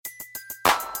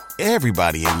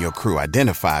Everybody in your crew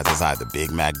identifies as either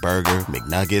Big Mac Burger,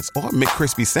 McNuggets, or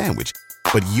McCrispy Sandwich.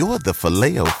 But you're the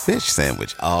Filet-O-Fish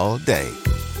Sandwich all day.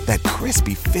 That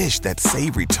crispy fish, that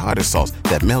savory tartar sauce,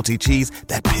 that melty cheese,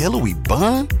 that pillowy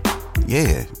bun.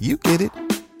 Yeah, you get it.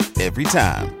 Every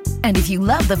time. And if you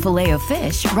love the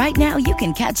Filet-O-Fish, right now you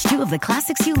can catch two of the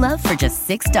classics you love for just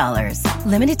 $6.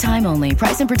 Limited time only.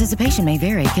 Price and participation may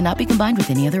vary. Cannot be combined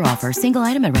with any other offer. Single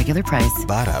item at regular price.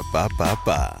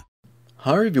 Ba-da-ba-ba-ba.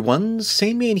 Hi everyone,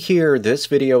 Sandman here. This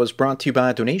video is brought to you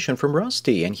by a donation from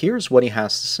Rusty, and here's what he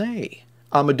has to say.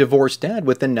 I'm a divorced dad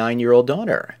with a 9-year-old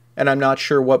daughter, and I'm not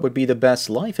sure what would be the best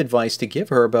life advice to give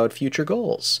her about future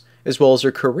goals, as well as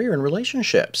her career and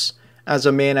relationships. As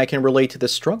a man, I can relate to the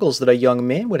struggles that a young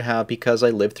man would have because I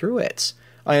lived through it.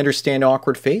 I understand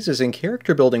awkward phases and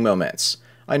character building moments.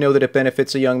 I know that it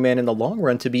benefits a young man in the long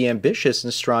run to be ambitious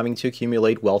and striving to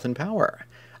accumulate wealth and power.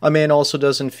 A man also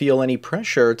doesn't feel any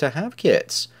pressure to have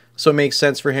kids, so it makes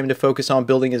sense for him to focus on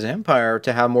building his empire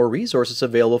to have more resources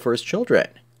available for his children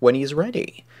when he's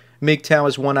ready. MGTOW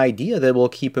is one idea that will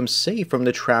keep him safe from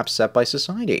the traps set by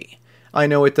society. I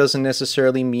know it doesn't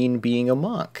necessarily mean being a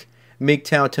monk.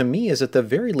 MGTOW to me is at the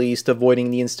very least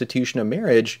avoiding the institution of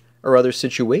marriage or other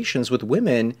situations with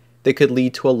women that could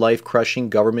lead to a life-crushing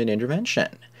government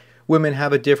intervention. Women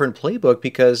have a different playbook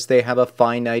because they have a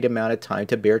finite amount of time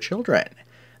to bear children.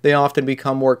 They often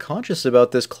become more conscious about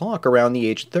this clock around the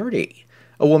age of 30.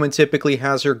 A woman typically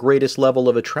has her greatest level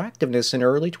of attractiveness in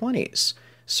her early 20s,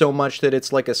 so much that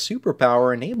it's like a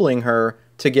superpower enabling her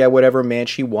to get whatever man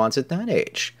she wants at that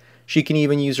age. She can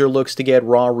even use her looks to get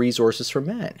raw resources from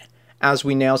men, as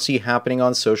we now see happening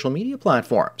on social media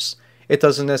platforms. It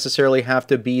doesn't necessarily have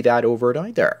to be that overt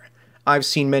either. I've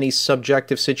seen many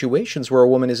subjective situations where a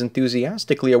woman is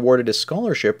enthusiastically awarded a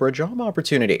scholarship or a job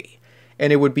opportunity,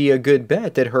 and it would be a good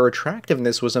bet that her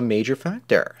attractiveness was a major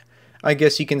factor. I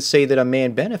guess you can say that a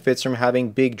man benefits from having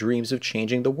big dreams of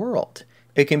changing the world.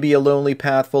 It can be a lonely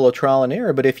path full of trial and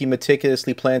error, but if he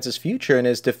meticulously plans his future and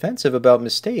is defensive about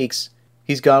mistakes,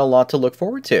 he's got a lot to look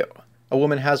forward to. A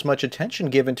woman has much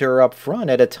attention given to her up front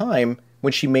at a time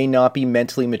when she may not be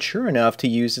mentally mature enough to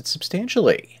use it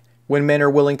substantially. When men are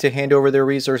willing to hand over their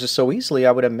resources so easily,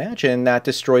 I would imagine that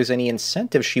destroys any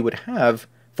incentive she would have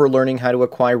for learning how to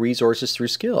acquire resources through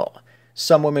skill.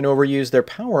 Some women overuse their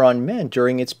power on men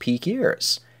during its peak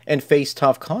years, and face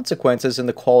tough consequences in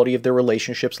the quality of their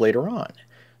relationships later on.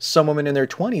 Some women in their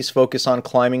 20s focus on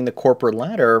climbing the corporate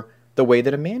ladder the way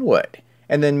that a man would,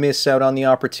 and then miss out on the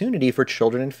opportunity for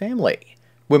children and family.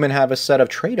 Women have a set of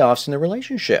trade-offs in their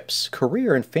relationships,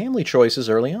 career, and family choices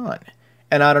early on,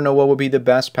 and I don't know what would be the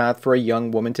best path for a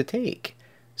young woman to take.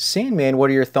 Sandman,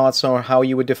 what are your thoughts on how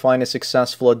you would define a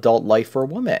successful adult life for a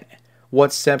woman?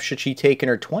 What steps should she take in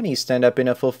her 20s to end up in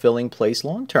a fulfilling place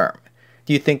long term?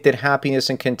 Do you think that happiness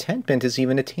and contentment is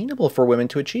even attainable for women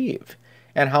to achieve?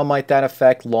 And how might that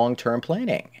affect long-term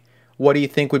planning? What do you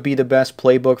think would be the best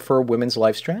playbook for a women's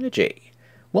life strategy?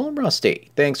 Well,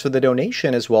 Rusty, thanks for the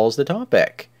donation as well as the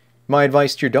topic. My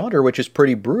advice to your daughter, which is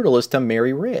pretty brutal, is to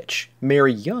marry rich.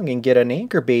 Marry young and get an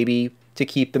anchor baby to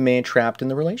keep the man trapped in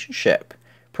the relationship.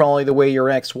 Probably the way your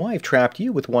ex-wife trapped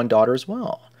you with one daughter as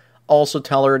well. Also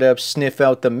tell her to sniff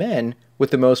out the men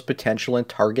with the most potential and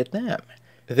target them.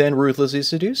 Then ruthlessly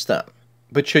seduce them.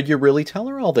 But should you really tell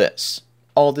her all this?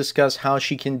 I'll discuss how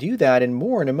she can do that and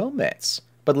more in a moment.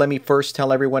 But let me first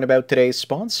tell everyone about today's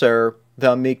sponsor,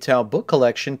 the MGTOW Book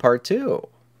Collection Part 2.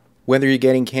 Whether you're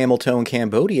getting camel toe in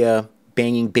Cambodia,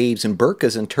 banging babes in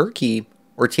burqas in Turkey,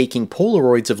 or taking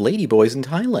Polaroids of ladyboys in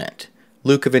Thailand,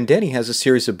 Luca Vendetti has a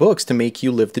series of books to make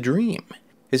you live the dream.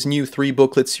 His new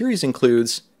 3-booklet series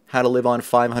includes How to Live on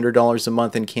 $500 a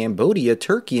Month in Cambodia,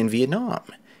 Turkey, and Vietnam,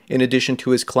 in addition to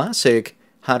his classic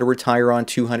How to Retire on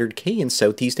 $200K in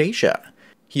Southeast Asia.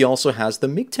 He also has the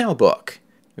MGTOW book.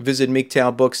 Visit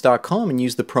MGTOWbooks.com and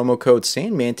use the promo code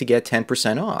SANDMAN to get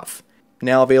 10% off.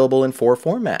 Now available in 4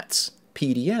 formats: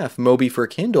 PDF, Mobi for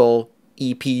Kindle,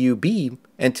 EPUB,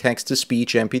 and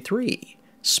text-to-speech MP3.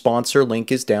 Sponsor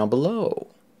link is down below.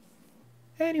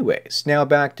 Anyways, now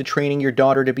back to training your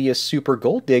daughter to be a super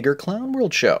gold digger Clown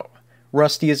World show.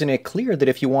 Rusty, isn't it clear that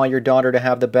if you want your daughter to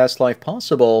have the best life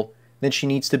possible, then she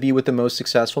needs to be with the most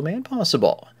successful man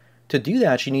possible? To do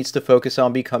that, she needs to focus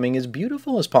on becoming as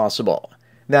beautiful as possible.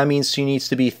 That means she needs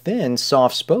to be thin,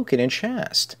 soft-spoken, and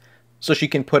chaste, so she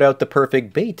can put out the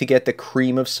perfect bait to get the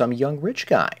cream of some young rich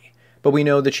guy. But we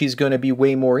know that she's going to be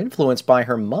way more influenced by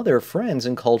her mother, friends,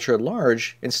 and culture at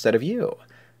large instead of you.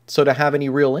 So to have any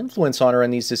real influence on her in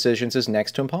these decisions is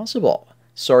next to impossible.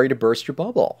 Sorry to burst your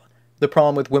bubble. The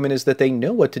problem with women is that they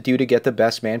know what to do to get the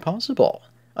best man possible.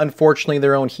 Unfortunately,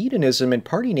 their own hedonism and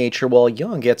party nature while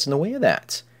young gets in the way of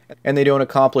that, and they don't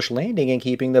accomplish landing and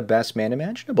keeping the best man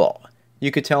imaginable.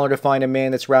 You could tell her to find a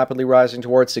man that's rapidly rising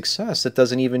towards success that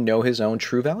doesn't even know his own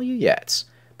true value yet.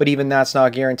 But even that's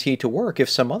not guaranteed to work if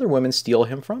some other women steal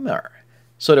him from her.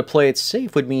 So to play it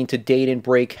safe would mean to date and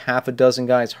break half a dozen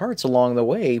guys' hearts along the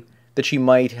way that she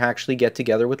might actually get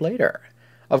together with later.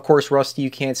 Of course, Rusty,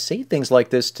 you can't say things like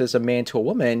this as a man to a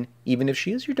woman, even if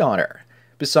she is your daughter.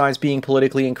 Besides being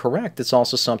politically incorrect, it's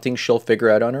also something she'll figure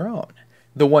out on her own.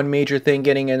 The one major thing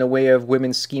getting in the way of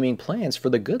women's scheming plans for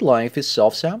the good life is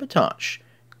self-sabotage.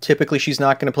 Typically, she's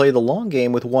not going to play the long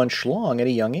game with one schlong at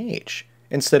a young age.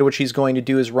 Instead, what she's going to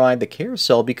do is ride the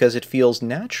carousel because it feels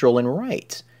natural and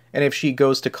right. And if she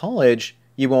goes to college,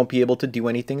 you won't be able to do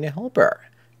anything to help her.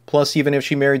 Plus, even if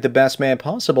she married the best man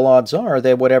possible, odds are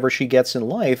that whatever she gets in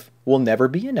life will never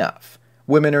be enough.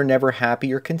 Women are never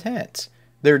happy or content.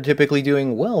 They're typically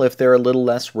doing well if they're a little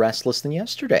less restless than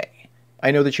yesterday.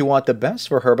 I know that you want the best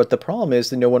for her, but the problem is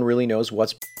that no one really knows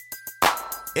what's...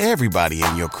 Everybody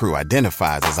in your crew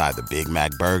identifies as either Big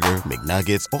Mac Burger,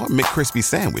 McNuggets, or McCrispy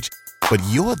Sandwich. But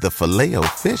you're the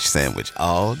Filet-O-Fish Sandwich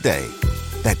all day.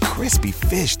 That crispy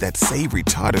fish, that savory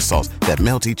tartar sauce, that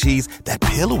melty cheese, that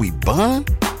pillowy bun.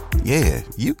 Yeah,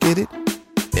 you get it.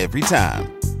 Every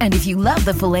time. And if you love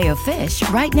the Filet-O-Fish,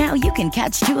 right now you can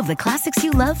catch two of the classics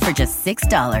you love for just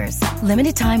 $6.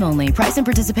 Limited time only. Price and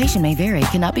participation may vary.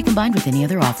 Cannot be combined with any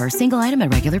other offer. Single item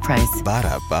at regular price.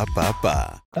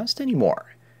 Ba-da-ba-ba-ba. Best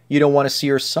anymore. You don't want to see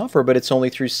her suffer, but it's only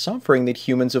through suffering that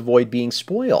humans avoid being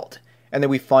spoiled, and that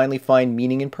we finally find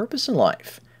meaning and purpose in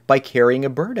life, by carrying a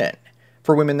burden.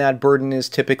 For women, that burden is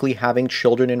typically having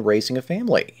children and raising a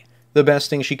family. The best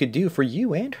thing she could do for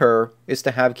you and her is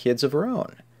to have kids of her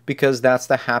own, because that's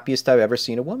the happiest I've ever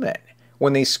seen a woman,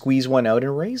 when they squeeze one out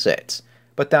and raise it.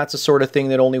 But that's the sort of thing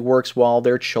that only works while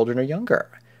their children are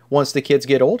younger. Once the kids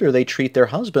get older, they treat their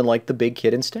husband like the big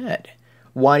kid instead.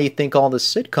 Why do you think all the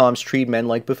sitcoms treat men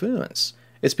like buffoons?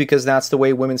 It's because that's the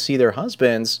way women see their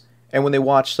husbands, and when they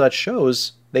watch such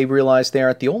shows, they realize they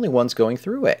aren't the only ones going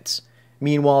through it.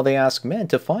 Meanwhile, they ask men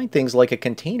to find things like a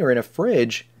container in a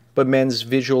fridge, but men's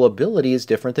visual ability is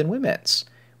different than women's.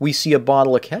 We see a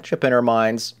bottle of ketchup in our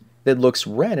minds that looks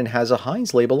red and has a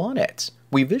Heinz label on it.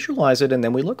 We visualize it and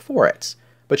then we look for it.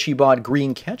 But she bought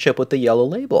green ketchup with the yellow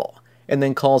label, and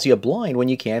then calls you blind when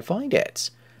you can't find it.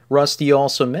 Rusty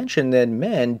also mentioned that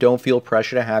men don't feel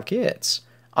pressure to have kids.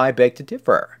 I beg to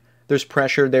differ. There's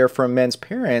pressure there from men's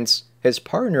parents, his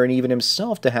partner, and even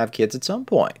himself to have kids at some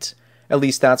point. At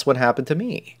least that's what happened to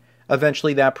me.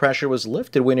 Eventually that pressure was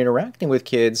lifted when interacting with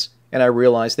kids, and I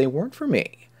realized they weren't for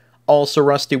me. Also,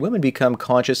 Rusty, women become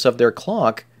conscious of their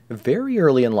clock very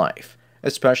early in life,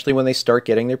 especially when they start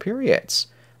getting their periods.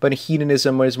 But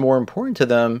hedonism is more important to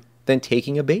them than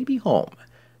taking a baby home.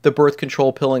 The birth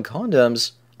control pill and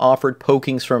condoms offered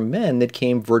pokings from men that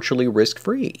came virtually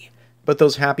risk-free. But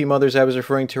those happy mothers I was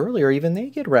referring to earlier, even they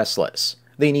get restless.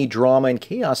 They need drama and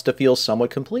chaos to feel somewhat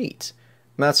complete.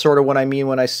 And that's sort of what I mean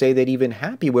when I say that even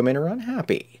happy women are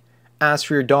unhappy. As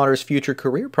for your daughter's future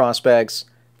career prospects,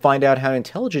 find out how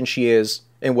intelligent she is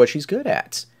and what she's good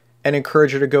at, and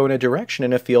encourage her to go in a direction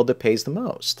in a field that pays the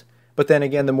most. But then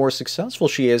again, the more successful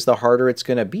she is, the harder it's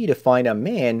going to be to find a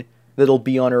man that'll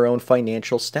be on her own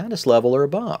financial status level or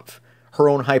above. Her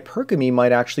own hypergamy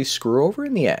might actually screw over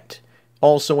in the end.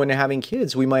 Also, when having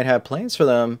kids, we might have plans for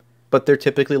them, but they're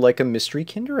typically like a mystery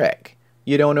Kinder Egg.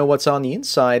 You don't know what's on the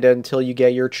inside until you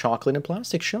get your chocolate and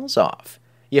plastic shells off.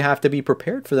 You have to be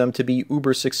prepared for them to be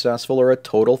uber successful or a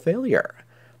total failure.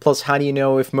 Plus, how do you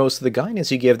know if most of the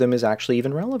guidance you give them is actually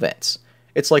even relevant?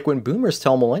 It's like when boomers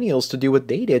tell millennials to do what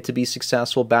they did to be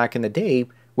successful back in the day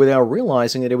without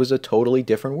realizing that it was a totally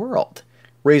different world.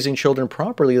 Raising children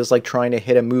properly is like trying to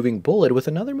hit a moving bullet with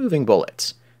another moving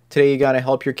bullet. Today you gotta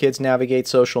help your kids navigate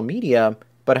social media,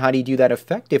 but how do you do that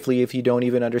effectively if you don't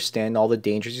even understand all the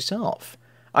dangers yourself?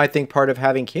 I think part of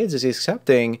having kids is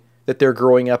accepting that they're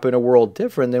growing up in a world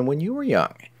different than when you were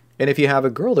young. And if you have a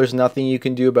girl, there's nothing you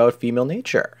can do about female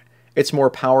nature. It's more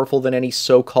powerful than any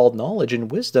so-called knowledge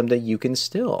and wisdom that you can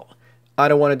instill. I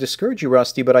don't want to discourage you,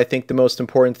 Rusty, but I think the most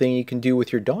important thing you can do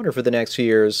with your daughter for the next few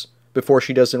years, before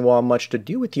she doesn't want much to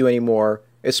do with you anymore,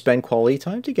 is spend quality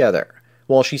time together,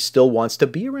 while she still wants to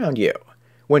be around you.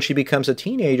 When she becomes a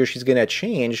teenager, she's going to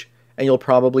change, and you'll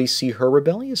probably see her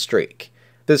rebellious streak.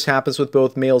 This happens with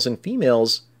both males and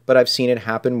females, but I've seen it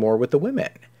happen more with the women.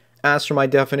 As for my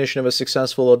definition of a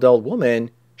successful adult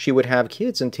woman, she would have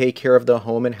kids and take care of the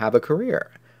home and have a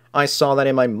career. I saw that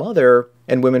in my mother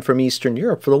and women from Eastern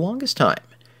Europe for the longest time.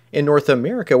 In North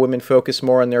America, women focus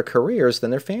more on their careers than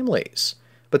their families.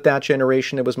 But that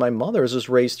generation that was my mother's was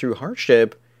raised through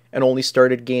hardship and only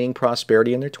started gaining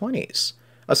prosperity in their 20s.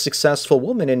 A successful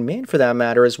woman, and man for that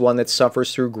matter, is one that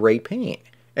suffers through great pain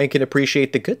and can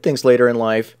appreciate the good things later in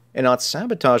life and not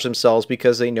sabotage themselves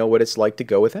because they know what it's like to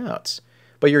go without.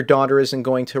 But your daughter isn't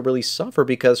going to really suffer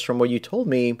because, from what you told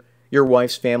me, your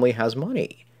wife's family has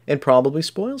money and probably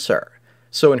spoils her.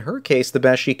 So in her case, the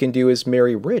best she can do is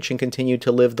marry rich and continue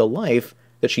to live the life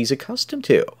that she's accustomed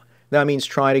to. That means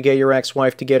try to get your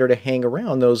ex-wife to get her to hang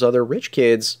around those other rich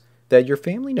kids that your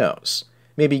family knows.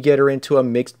 Maybe get her into a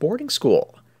mixed boarding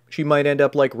school. She might end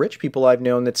up like rich people I've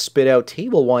known that spit out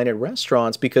table wine at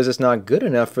restaurants because it's not good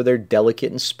enough for their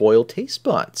delicate and spoiled taste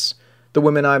buds. The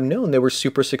women I've known that were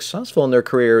super successful in their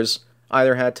careers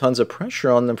either had tons of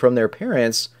pressure on them from their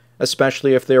parents,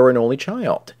 especially if they were an only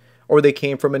child, or they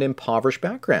came from an impoverished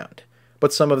background.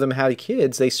 But some of them had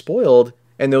kids they spoiled,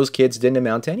 and those kids didn't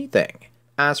amount to anything.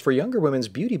 As for younger women's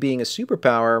beauty being a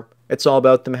superpower, it's all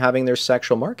about them having their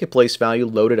sexual marketplace value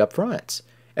loaded up front.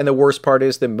 And the worst part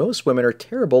is that most women are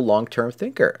terrible long-term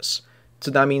thinkers.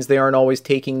 So that means they aren't always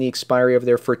taking the expiry of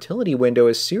their fertility window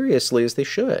as seriously as they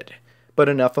should. But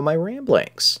enough of my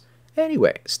ramblings.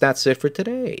 Anyways, that's it for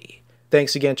today.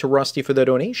 Thanks again to Rusty for the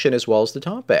donation as well as the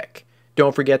topic.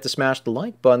 Don't forget to smash the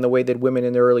like button the way that women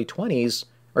in their early 20s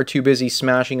are too busy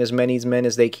smashing as many men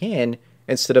as they can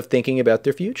instead of thinking about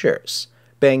their futures.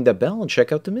 Bang the bell and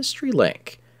check out the mystery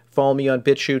link. Follow me on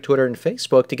BitChute, Twitter, and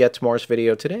Facebook to get tomorrow's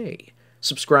video today.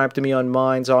 Subscribe to me on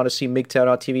Minds, Odyssey,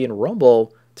 MGTOW.tv, and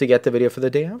Rumble to get the video for the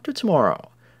day after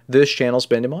tomorrow. This channel's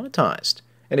been demonetized.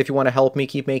 And if you want to help me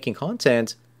keep making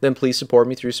content, then please support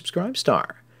me through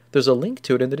Subscribestar. There's a link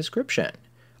to it in the description.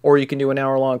 Or you can do an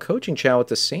hour-long coaching chat with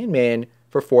the Sandman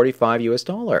for $45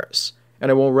 US.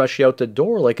 And I won't rush you out the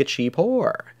door like a cheap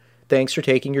whore. Thanks for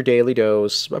taking your daily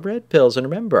dose of red pills. And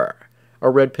remember, a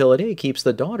red pill a day keeps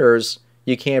the daughters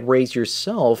you can't raise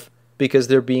yourself because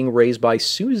they're being raised by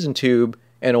Susan Tube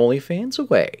and OnlyFans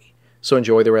away. So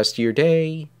enjoy the rest of your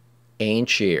day, and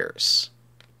cheers.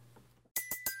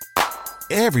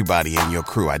 Everybody in your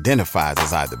crew identifies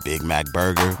as either Big Mac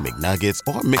Burger, McNuggets,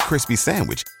 or McCrispy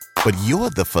Sandwich. But you're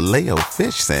the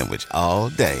Filet-O-Fish Sandwich all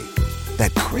day.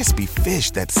 That crispy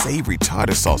fish, that savory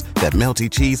tartar sauce, that melty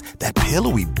cheese, that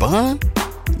pillowy bun.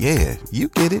 Yeah, you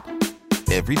get it.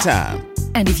 Every time.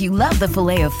 And if you love the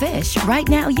Filet-O-Fish, right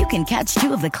now you can catch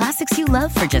two of the classics you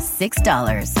love for just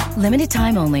 $6. Limited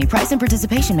time only. Price and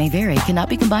participation may vary. Cannot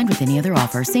be combined with any other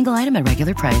offer. Single item at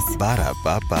regular price.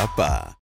 Ba-da-ba-ba-ba.